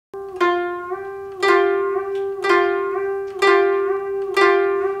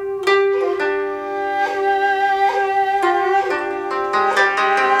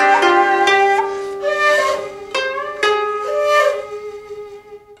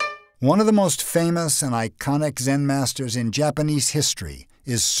One of the most famous and iconic Zen masters in Japanese history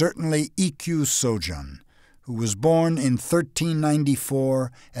is certainly Ikkyu Sojun, who was born in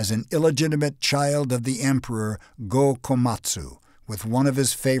 1394 as an illegitimate child of the emperor Go-Komatsu with one of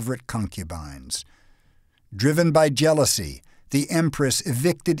his favorite concubines. Driven by jealousy, the empress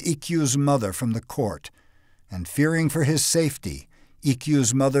evicted Ikkyu's mother from the court, and fearing for his safety,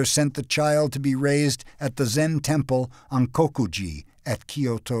 Ikkyu's mother sent the child to be raised at the Zen temple on Kokuji at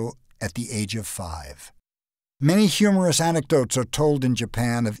Kyoto at the age of 5. Many humorous anecdotes are told in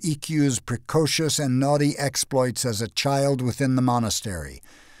Japan of Ikkyu's precocious and naughty exploits as a child within the monastery,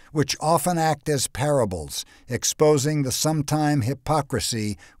 which often act as parables, exposing the sometime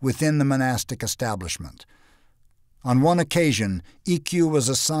hypocrisy within the monastic establishment. On one occasion, Ikkyu was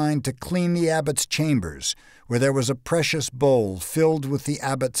assigned to clean the abbot's chambers, where there was a precious bowl filled with the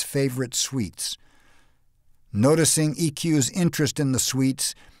abbot's favorite sweets. Noticing Ikkyu's interest in the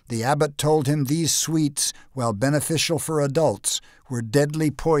sweets, the abbot told him these sweets, while beneficial for adults, were deadly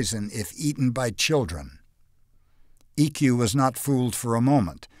poison if eaten by children. Ikkyu was not fooled for a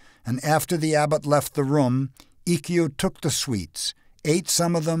moment, and after the abbot left the room, Ikkyu took the sweets, ate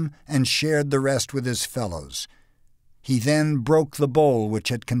some of them, and shared the rest with his fellows. He then broke the bowl which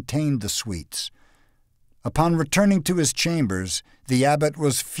had contained the sweets. Upon returning to his chambers, the abbot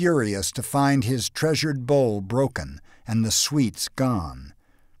was furious to find his treasured bowl broken and the sweets gone.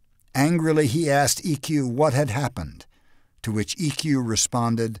 Angrily he asked Ikkyu what had happened, to which Ikkyu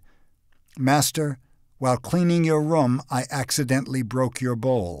responded, "Master, while cleaning your room, I accidentally broke your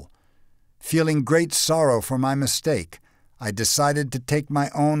bowl. Feeling great sorrow for my mistake, I decided to take my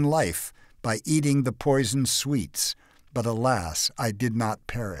own life by eating the poisoned sweets, but alas, I did not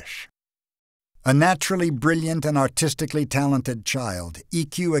perish." A naturally brilliant and artistically talented child,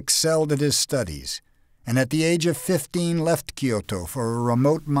 Ikkyu excelled at his studies, and at the age of 15 left Kyoto for a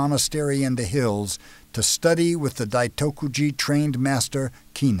remote monastery in the hills to study with the Daitokuji-trained master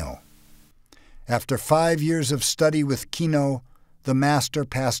Kino. After 5 years of study with Kino, the master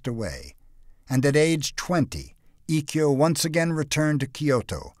passed away, and at age 20, Ikkyu once again returned to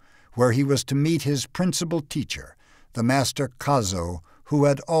Kyoto, where he was to meet his principal teacher, the master Kazo, who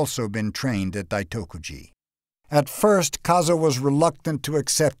had also been trained at Daitokuji. At first, Kazo was reluctant to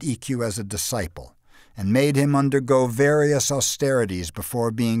accept Ikkyu as a disciple, and made him undergo various austerities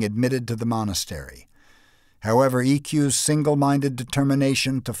before being admitted to the monastery. However, Ikkyu's single-minded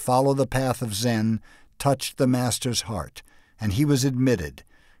determination to follow the path of Zen touched the master's heart, and he was admitted,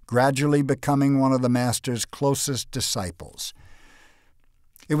 gradually becoming one of the master's closest disciples.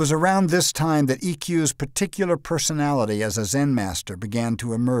 It was around this time that Ikkyu's particular personality as a Zen master began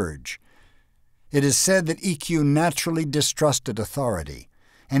to emerge. It is said that Ikkyu naturally distrusted authority,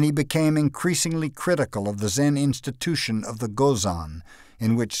 and he became increasingly critical of the Zen institution of the Gozan,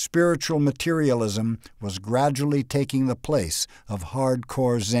 in which spiritual materialism was gradually taking the place of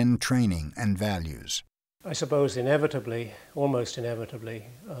hardcore Zen training and values. I suppose inevitably, almost inevitably,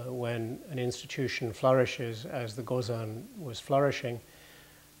 when an institution flourishes as the Gozan was flourishing,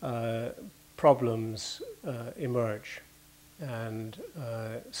 problems emerge. And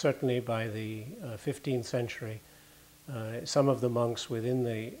certainly by the 15th century, some of the monks within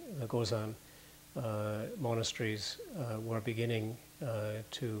the Gozan monasteries were beginning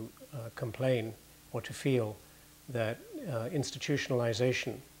to complain or to feel that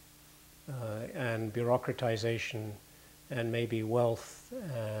institutionalization and bureaucratization and maybe wealth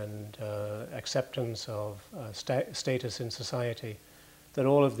and acceptance of status in society, that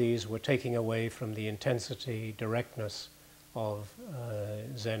all of these were taking away from the intensity, directness of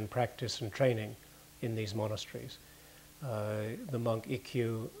Zen practice and training in these monasteries. The monk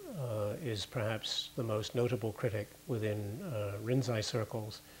Ikkyu is perhaps the most notable critic within Rinzai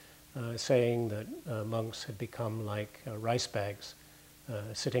circles, saying that monks had become like rice bags,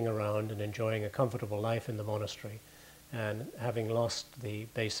 sitting around and enjoying a comfortable life in the monastery, and having lost the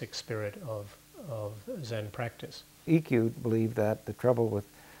basic spirit of Zen practice. Ikkyu believed that the trouble with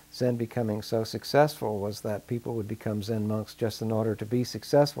Zen becoming so successful was that people would become Zen monks just in order to be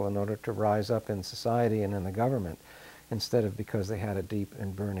successful, in order to rise up in society and in the government, instead of because they had a deep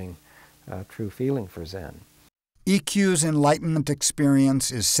and burning true feeling for Zen. Ikkyu's enlightenment experience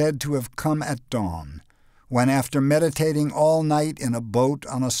is said to have come at dawn, when after meditating all night in a boat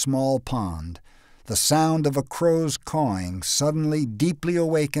on a small pond, the sound of a crow's cawing suddenly deeply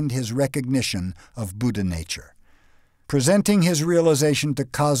awakened his recognition of Buddha nature. Presenting his realization to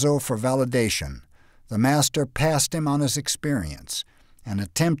Kazo for validation, the master passed him on his experience and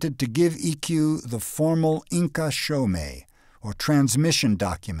attempted to give Ikkyu the formal Inka Shomei, or transmission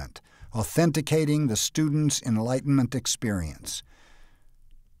document, authenticating the student's enlightenment experience.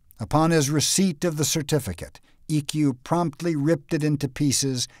 Upon his receipt of the certificate, Ikkyu promptly ripped it into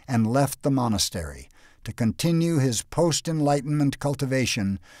pieces and left the monastery to continue his post-Enlightenment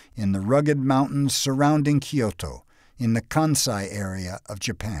cultivation in the rugged mountains surrounding Kyoto in the Kansai area of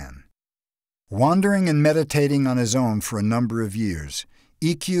Japan. Wandering and meditating on his own for a number of years,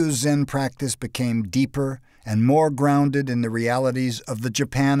 Ikkyu's Zen practice became deeper and more grounded in the realities of the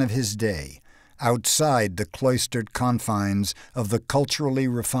Japan of his day, outside the cloistered confines of the culturally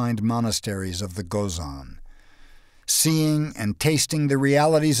refined monasteries of the Gozan. Seeing and tasting the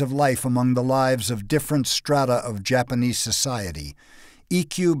realities of life among the lives of different strata of Japanese society,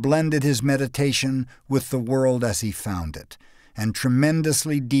 Ikkyu blended his meditation with the world as he found it, and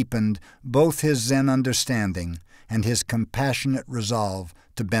tremendously deepened both his Zen understanding and his compassionate resolve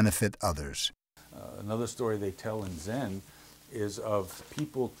to benefit others. Another story they tell in Zen is of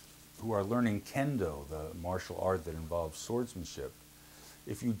people who are learning kendo, the martial art that involves swordsmanship.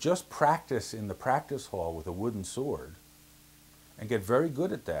 If you just practice in the practice hall with a wooden sword and get very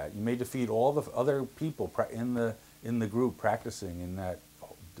good at that, you may defeat all the other people in the group practicing in that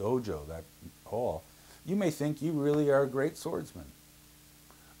dojo, that hall. You may think you really are a great swordsman.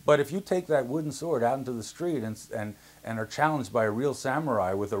 But if you take that wooden sword out into the street and are challenged by a real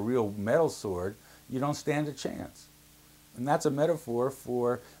samurai with a real metal sword, you don't stand a chance. And that's a metaphor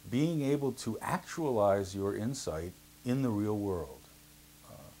for being able to actualize your insight in the real world.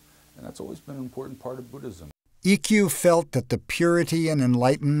 And that's always been an important part of Buddhism. Ikkyu felt that the purity and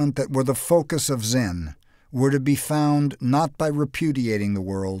enlightenment that were the focus of Zen were to be found not by repudiating the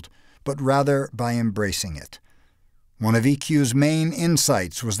world, but rather by embracing it. One of Ikkyu's main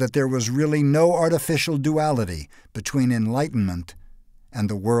insights was that there was really no artificial duality between enlightenment and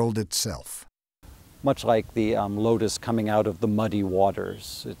the world itself. Much like the lotus coming out of the muddy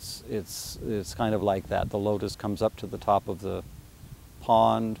waters. It's kind of like that. The lotus comes up to the top of the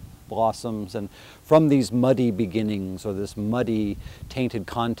pond, blossoms, and from these muddy beginnings or this muddy, tainted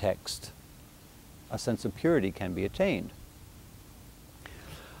context, a sense of purity can be attained.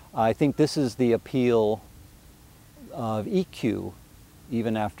 I think this is the appeal of Ikkyu,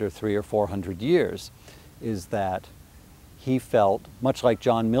 even after 300 or 400 years, is that he felt, much like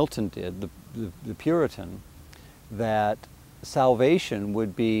John Milton did, the Puritan, that salvation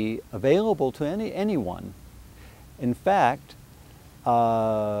would be available to anyone. In fact,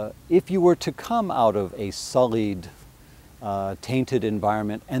 if you were to come out of a sullied, tainted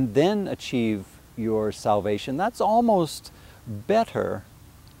environment and then achieve your salvation, that's almost better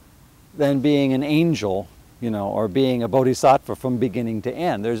than being an angel, or being a bodhisattva from beginning to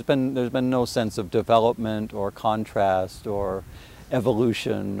end. There's been no sense of development or contrast or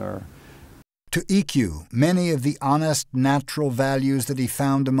evolution or... To Ikkyu, many of the honest, natural values that he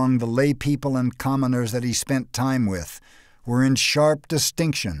found among the lay people and commoners that he spent time with were in sharp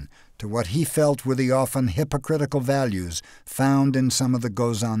distinction to what he felt were the often hypocritical values found in some of the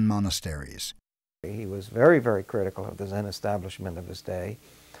Gozan monasteries. He was very, very critical of the Zen establishment of his day.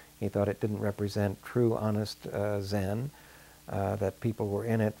 He thought it didn't represent true, honest Zen, that people were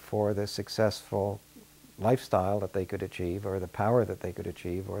in it for the successful lifestyle that they could achieve, or the power that they could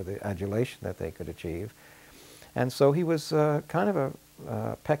achieve, or the adulation that they could achieve. And so he was kind of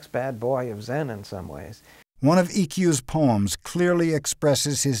a Peck's bad boy of Zen in some ways. One of Ikkyu's poems clearly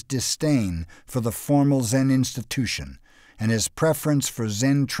expresses his disdain for the formal Zen institution and his preference for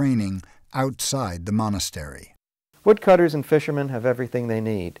Zen training outside the monastery. Woodcutters and fishermen have everything they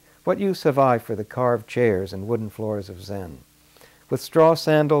need. What use have I for the carved chairs and wooden floors of Zen? With straw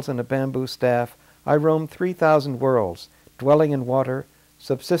sandals and a bamboo staff, I roamed 3,000 worlds, dwelling in water,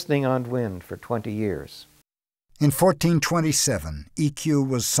 subsisting on wind for 20 years. In 1427, Ikkyu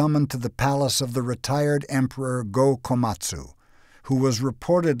was summoned to the palace of the retired emperor Go-Komatsu, who was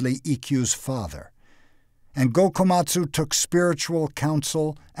reportedly Ikkyu's father. And Go-Komatsu took spiritual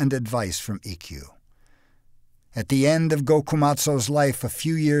counsel and advice from Ikkyu. At the end of Go-Komatsu's life a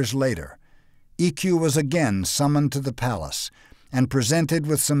few years later, Ikkyu was again summoned to the palace and presented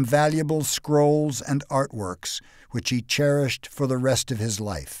with some valuable scrolls and artworks which he cherished for the rest of his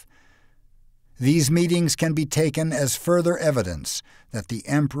life. These meetings can be taken as further evidence that the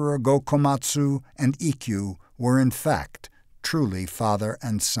Emperor Go-Komatsu and Ikkyu were in fact truly father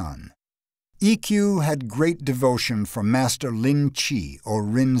and son. Ikkyu had great devotion for Master Lin-Chi, or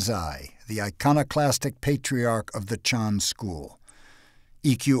Rinzai, the iconoclastic patriarch of the Chan school.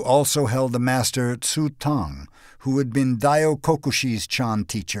 Ikkyu also held the master Tsu-Tang, who had been Daio Kokushi's Chan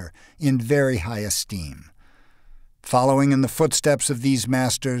teacher, in very high esteem. Following in the footsteps of these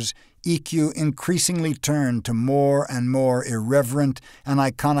masters, Ikkyu increasingly turned to more and more irreverent and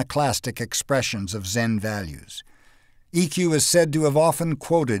iconoclastic expressions of Zen values. Ikkyu is said to have often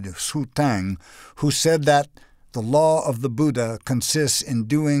quoted Su Tang, who said that the law of the Buddha consists in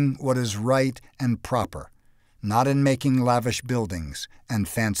doing what is right and proper, not in making lavish buildings and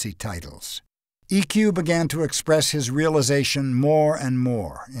fancy titles. Ikkyu began to express his realization more and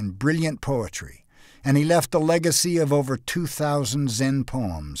more in brilliant poetry, and he left a legacy of over 2,000 Zen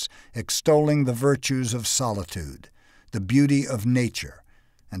poems extolling the virtues of solitude, the beauty of nature,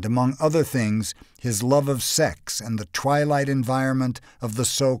 and among other things, his love of sex and the twilight environment of the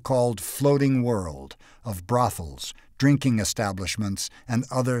so-called floating world of brothels, drinking establishments, and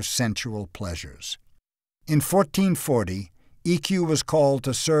other sensual pleasures. In 1440, Ikkyu was called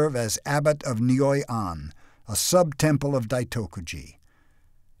to serve as abbot of Nyoe-an, a sub-temple of Daitokuji.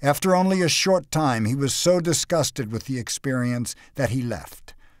 After only a short time, he was so disgusted with the experience that he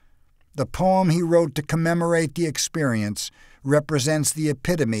left. The poem he wrote to commemorate the experience represents the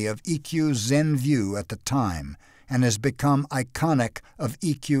epitome of Ikkyu's Zen view at the time and has become iconic of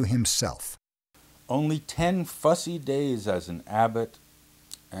Ikkyu himself. Only 10 fussy days as an abbot,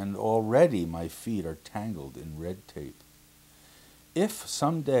 and already my feet are tangled in red tape. If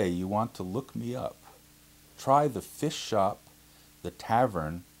someday you want to look me up, try the fish shop, the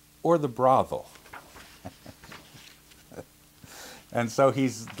tavern, or the brothel. And so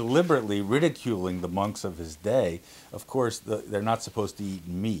he's deliberately ridiculing the monks of his day. Of course, they're not supposed to eat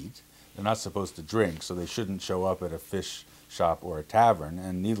meat. They're not supposed to drink, so they shouldn't show up at a fish shop or a tavern.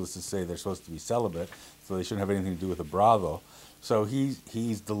 And needless to say, they're supposed to be celibate, so they shouldn't have anything to do with a brothel. So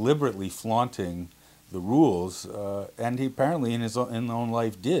he's deliberately flaunting the rules, and he apparently in his own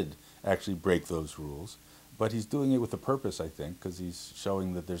life did actually break those rules. But he's doing it with a purpose, I think, because he's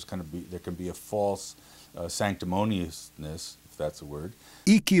showing that there can be a false sanctimoniousness, if that's a word.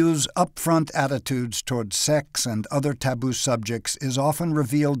 Ikkyu's upfront attitudes toward sex and other taboo subjects is often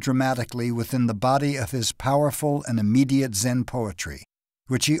revealed dramatically within the body of his powerful and immediate Zen poetry,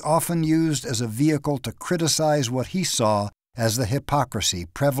 which he often used as a vehicle to criticize what he saw as the hypocrisy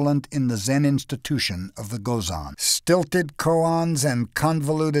prevalent in the Zen institution of the Gozan. Stilted koans and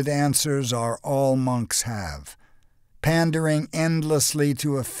convoluted answers are all monks have, pandering endlessly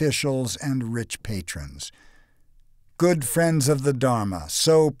to officials and rich patrons. Good friends of the Dharma,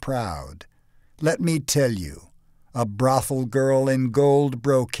 so proud, let me tell you, a brothel girl in gold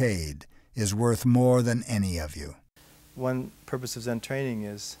brocade is worth more than any of you. One purpose of Zen training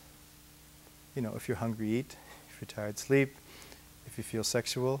is, if you're hungry, eat. If you're tired, sleep. If you feel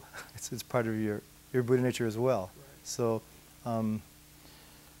sexual, it's part of your Buddha nature as well. Right. So,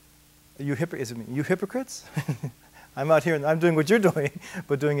 you hypocrites? I'm out here and I'm doing what you're doing,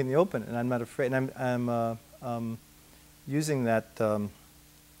 but doing it in the open, and I'm not afraid. And I'm using that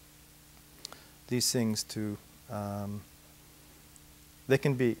these things to. They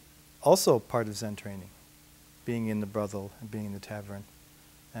can be also part of Zen training, being in the brothel and being in the tavern,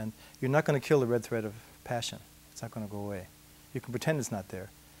 and you're not going to kill the red thread of passion. It's not going to go away. You can pretend it's not there,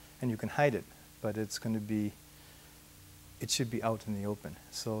 and you can hide it, but it should be out in the open.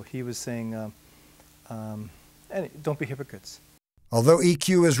 So he was saying, don't be hypocrites. Although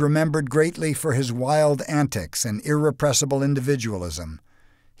Ikkyu is remembered greatly for his wild antics and irrepressible individualism,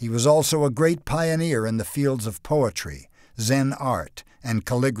 he was also a great pioneer in the fields of poetry, Zen art, and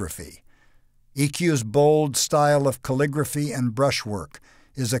calligraphy. Ikkyu's bold style of calligraphy and brushwork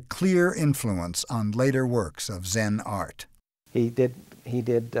is a clear influence on later works of Zen art. He did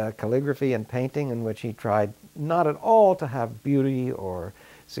calligraphy and painting in which he tried not at all to have beauty or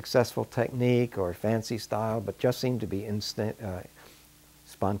successful technique or fancy style, but just seemed to be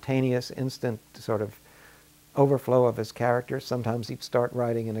spontaneous, instant sort of overflow of his character. Sometimes he'd start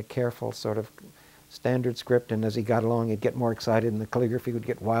writing in a careful sort of standard script, and as he got along he'd get more excited and the calligraphy would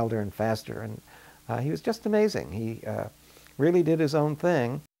get wilder and faster, and he was just amazing. He really did his own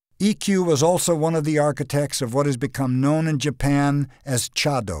thing. Ikkyu was also one of the architects of what has become known in Japan as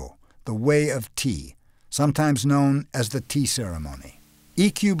chado, the way of tea, sometimes known as the tea ceremony.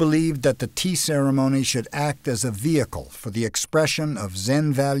 Ikkyu believed that the tea ceremony should act as a vehicle for the expression of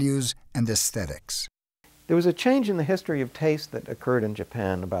Zen values and aesthetics. There was a change in the history of taste that occurred in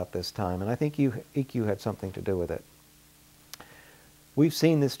Japan about this time, and I think Ikkyu had something to do with it. We've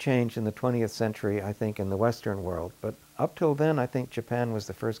seen this change in the 20th century, I think, in the Western world, but up till then, I think Japan was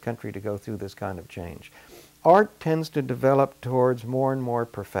the first country to go through this kind of change. Art tends to develop towards more and more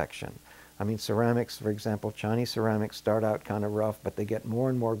perfection. I mean, ceramics, for example, Chinese ceramics start out kind of rough, but they get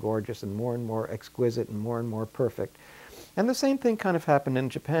more and more gorgeous and more exquisite and more perfect. And the same thing kind of happened in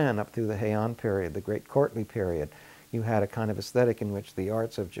Japan up through the Heian period, the great courtly period. You had a kind of aesthetic in which the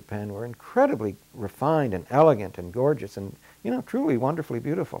arts of Japan were incredibly refined and elegant and gorgeous and, truly wonderfully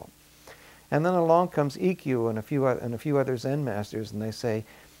beautiful. And then along comes Ikkyu and a few other Zen masters, and they say,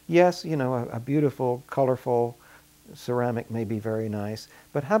 yes, you know, a beautiful, colorful ceramic may be very nice,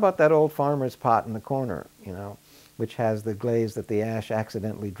 but how about that old farmer's pot in the corner, you know, which has the glaze that the ash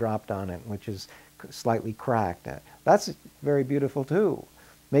accidentally dropped on it, which is slightly cracked. That's very beautiful too.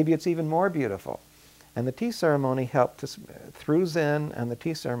 Maybe it's even more beautiful. And the tea ceremony helped, through Zen and the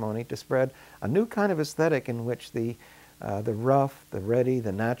tea ceremony, to spread a new kind of aesthetic in which the rough, the ready,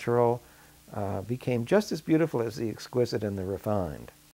 the natural became just as beautiful as the exquisite and the refined.